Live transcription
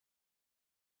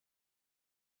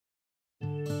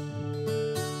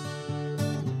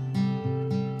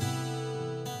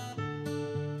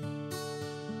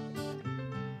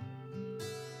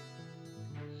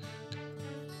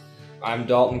I'm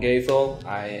Dalton Gaethel.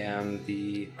 I am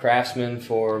the craftsman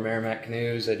for Merrimack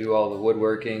Canoes. I do all the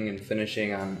woodworking and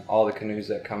finishing on all the canoes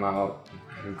that come out.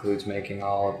 It includes making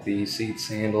all of the seats,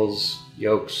 handles,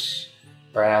 yokes,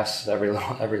 brass, every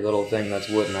little thing that's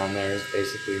wooden on there is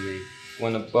basically me.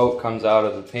 When the boat comes out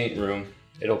of the paint room,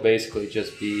 it'll basically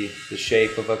just be the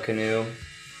shape of a canoe,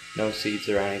 no seats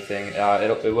or anything.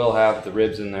 It will have the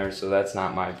ribs in there, so that's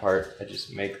not my part. I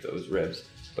just make those ribs.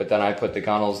 But then I put the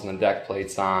gunnels and the deck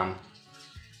plates on.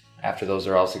 After those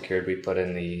are all secured, we put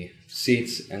in the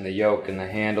seats and the yoke and the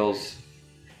handles,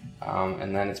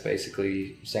 and then it's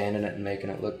basically sanding it and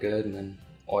making it look good, and then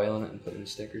oiling it and putting the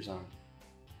stickers on.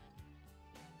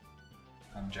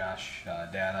 I'm Josh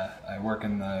Data. I work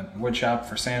in the wood shop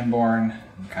for Sanborn.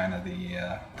 I'm kind of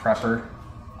the prepper.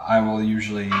 I will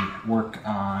usually work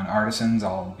on artisans.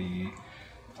 I'll be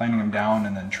planing them down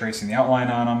and then tracing the outline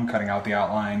on them, cutting out the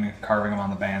outline, carving them on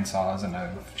the bandsaws, and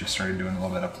I've just started doing a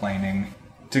little bit of planing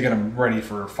to get them ready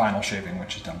for final shaping,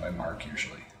 which is done by Mark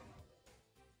usually.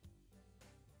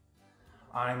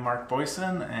 I'm Mark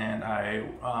Boyson, and I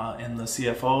am the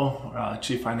CFO,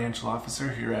 Chief Financial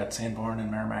Officer here at Sanborn and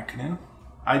Merrimack Canoe.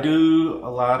 I do a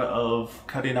lot of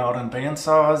cutting out on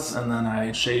bandsaws, and then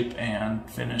I shape and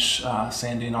finish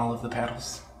sanding all of the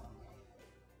paddles.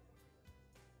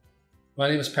 My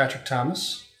name is Patrick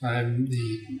Thomas. I'm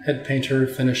the head painter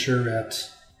finisher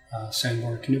at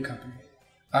Sanborn Canoe Company.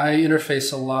 I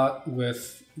interface a lot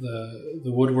with the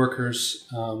woodworkers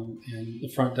and the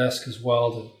front desk as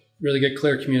well to really get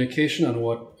clear communication on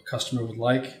what a customer would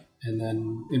like, and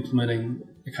then implementing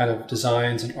the kind of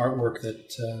designs and artwork that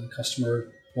the customer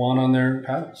want on their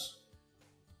paddles.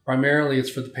 Primarily it's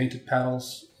for the painted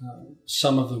paddles.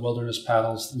 Some of the wilderness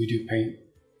paddles we do paint,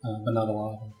 but not a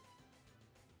lot of them.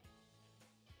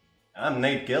 I'm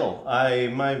Nate Gill.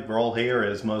 My role here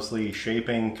is mostly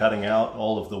shaping, cutting out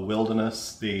all of the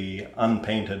wilderness, the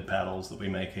unpainted paddles that we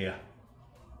make here.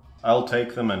 I'll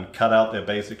take them and cut out their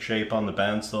basic shape on the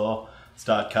bandsaw,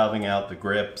 start carving out the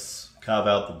grips, carve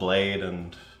out the blade,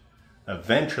 and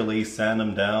eventually sand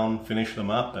them down, finish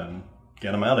them up, and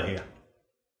get them out of here.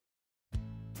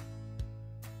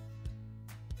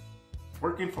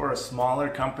 Working for a smaller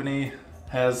company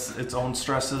has its own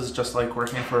stresses, just like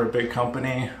working for a big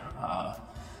company.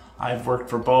 I've worked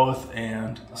for both,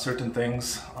 and certain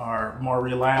things are more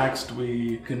relaxed.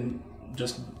 We can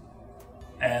just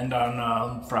end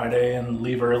on Friday and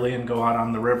leave early and go out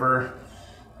on the river.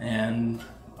 And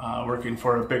working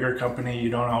for a bigger company,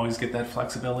 you don't always get that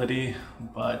flexibility,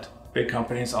 but big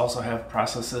companies also have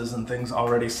processes and things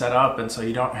already set up, and so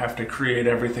you don't have to create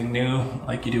everything new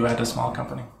like you do at a small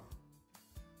company.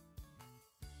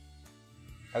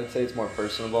 I would say it's more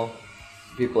personable.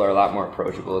 People are a lot more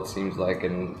approachable, it seems like,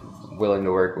 and willing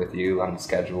to work with you on the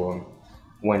schedule and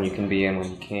when you can be in, when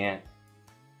you can't.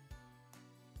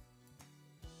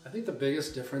 I think the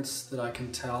biggest difference that I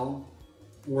can tell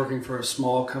working for a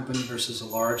small company versus a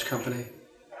large company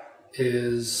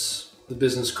is the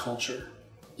business culture.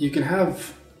 You can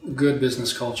have good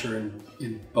business culture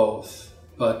in both,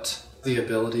 but the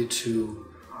ability to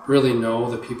really know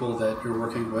the people that you're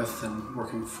working with and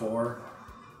working for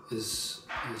is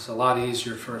a lot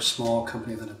easier for a small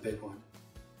company than a big one.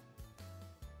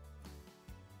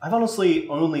 I've honestly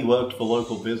only worked for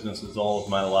local businesses all of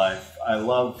my life. I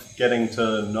love getting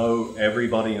to know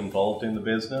everybody involved in the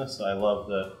business. I love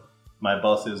that my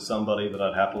boss is somebody that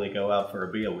I'd happily go out for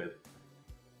a beer with.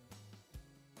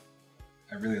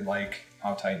 I really like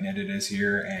how tight-knit it is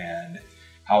here and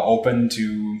how open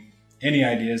to any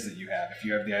ideas that you have. If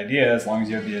you have the idea, as long as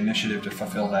you have the initiative to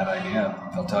fulfill that idea,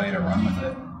 they'll tell you to run with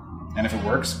it. And if it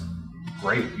works,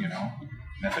 great, you know.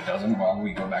 And if it doesn't, well,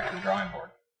 we go back to the drawing board.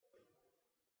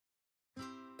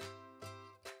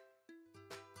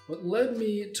 What led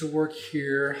me to work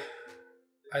here,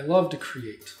 I love to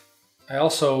create. I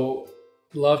also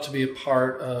love to be a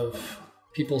part of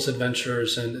people's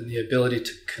adventures and the ability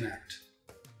to connect.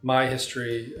 My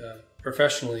history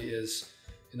professionally is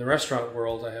in the restaurant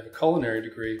world. I have a culinary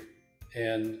degree,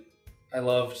 and I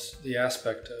loved the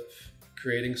aspect of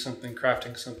creating something,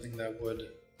 crafting something that would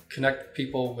connect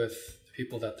people with the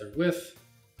people that they're with.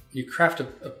 You craft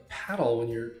a paddle when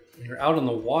you're out on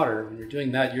the water. When you're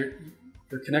doing that, you're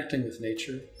connecting with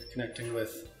nature, you're connecting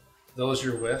with those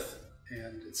you're with,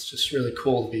 and it's just really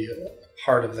cool to be a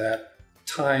part of that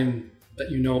time that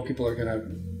you know people are going to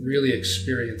really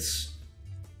experience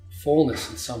fullness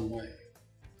in some way.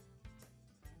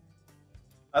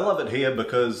 I love it here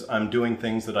because I'm doing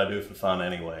things that I do for fun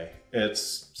anyway.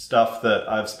 It's stuff that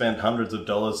I've spent hundreds of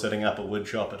dollars setting up a wood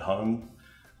shop at home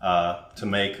to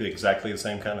make exactly the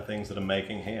same kind of things that I'm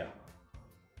making here.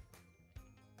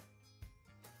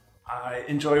 I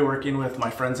enjoy working with my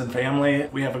friends and family.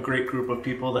 We have a great group of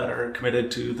people that are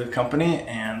committed to the company,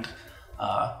 and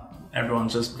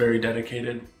everyone's just very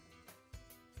dedicated.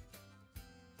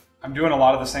 I'm doing a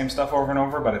lot of the same stuff over and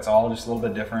over, but it's all just a little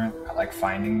bit different. I like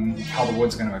finding how the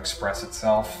wood's going to express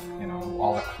itself, you know,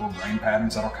 all the cool grain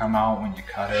patterns that'll come out when you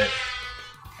cut it.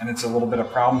 And it's a little bit of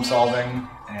problem solving,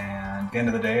 and at the end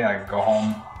of the day, I go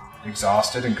home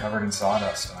exhausted and covered in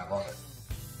sawdust, and I love it.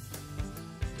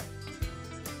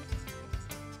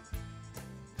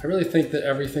 I really think that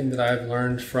everything that I've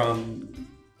learned from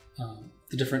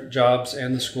the different jobs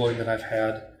and the schooling that I've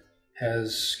had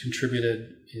has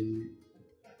contributed in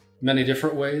many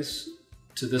different ways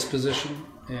to this position,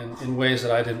 and in ways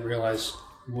that I didn't realize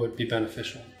would be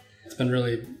beneficial. It's been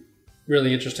really,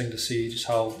 really interesting to see just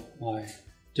how my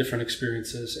different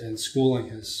experiences and schooling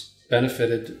has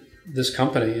benefited this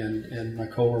company and my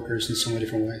coworkers in so many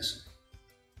different ways.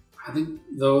 I think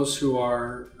those who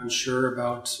are unsure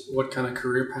about what kind of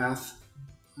career path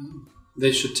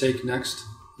they should take next,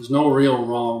 there's no real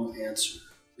wrong answer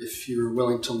if you're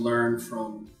willing to learn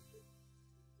from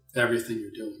everything you're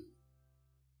doing.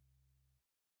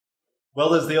 Well,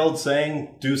 there's the old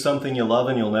saying, do something you love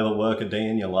and you'll never work a day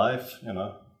in your life, you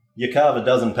know. You carve a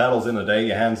dozen paddles in a day,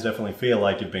 your hands definitely feel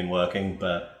like you've been working,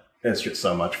 but it's just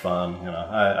so much fun, you know.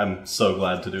 I'm so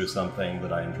glad to do something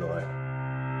that I enjoy.